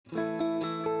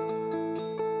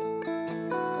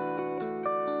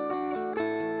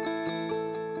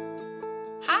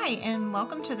Hi, and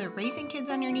welcome to the Raising Kids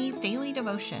on Your Knees daily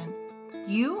devotion.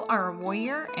 You are a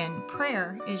warrior, and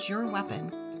prayer is your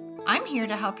weapon. I'm here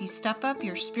to help you step up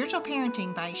your spiritual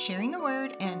parenting by sharing the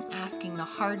word and asking the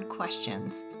hard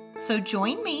questions. So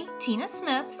join me, Tina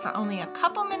Smith, for only a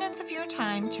couple minutes of your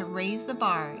time to raise the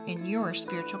bar in your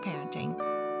spiritual parenting.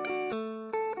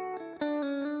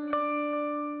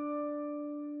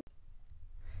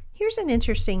 Here's an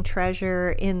interesting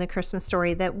treasure in the Christmas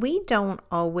story that we don't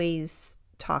always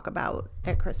talk about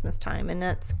at Christmas time, and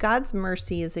that's God's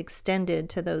mercy is extended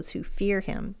to those who fear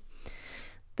him.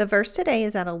 The verse today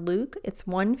is out of Luke. It's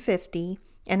 150,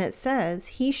 and it says,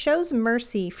 "He shows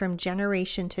mercy from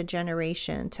generation to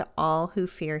generation to all who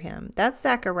fear him." That's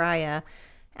Zechariah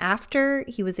after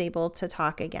he was able to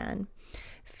talk again.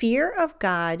 Fear of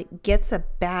God gets a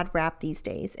bad rap these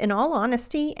days. In all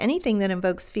honesty, anything that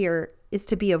invokes fear is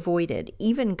to be avoided,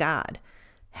 even God.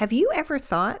 Have you ever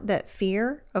thought that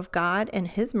fear of God and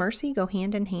his mercy go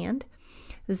hand in hand?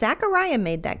 Zechariah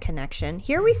made that connection.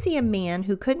 Here we see a man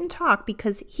who couldn't talk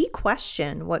because he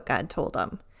questioned what God told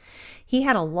him. He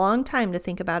had a long time to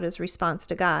think about his response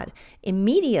to God.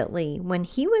 Immediately, when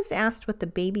he was asked what the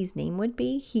baby's name would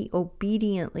be, he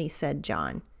obediently said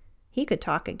John. He could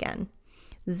talk again.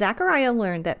 Zechariah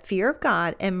learned that fear of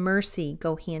God and mercy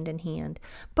go hand in hand.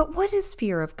 But what is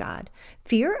fear of God?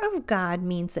 Fear of God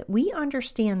means that we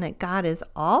understand that God is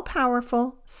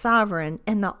all-powerful, sovereign,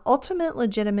 and the ultimate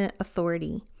legitimate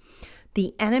authority.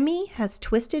 The enemy has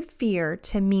twisted fear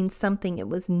to mean something it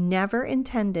was never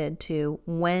intended to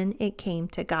when it came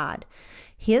to God.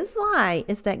 His lie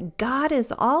is that God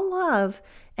is all love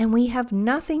and we have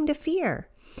nothing to fear.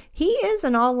 He is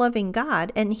an all-loving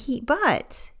God,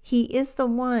 but he is the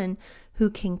one who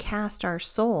can cast our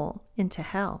soul into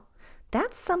hell.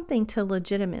 That's something to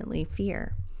legitimately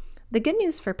fear. The good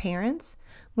news for parents,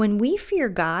 when we fear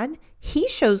God, he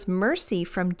shows mercy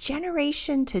from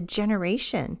generation to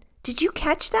generation. Did you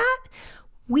catch that?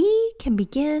 We can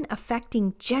begin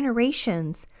affecting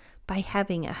generations by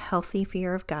having a healthy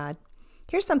fear of God.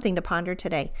 Here's something to ponder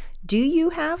today. Do you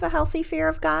have a healthy fear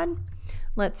of God?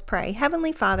 Let's pray.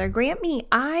 Heavenly Father, grant me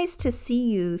eyes to see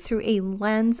you through a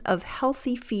lens of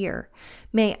healthy fear.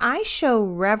 May I show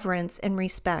reverence and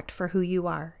respect for who you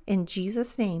are. In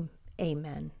Jesus' name,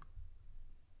 amen.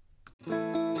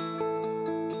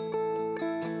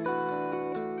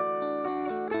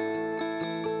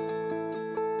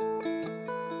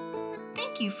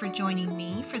 Thank you for joining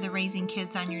me for the Raising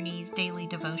Kids on Your Knees daily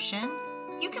devotion.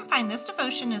 You can find this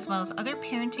devotion as well as other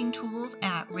parenting tools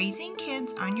at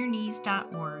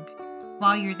raisingkidsonyourknees.org.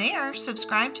 While you're there,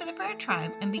 subscribe to the Prayer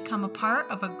Tribe and become a part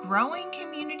of a growing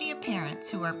community of parents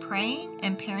who are praying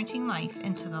and parenting life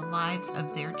into the lives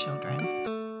of their children.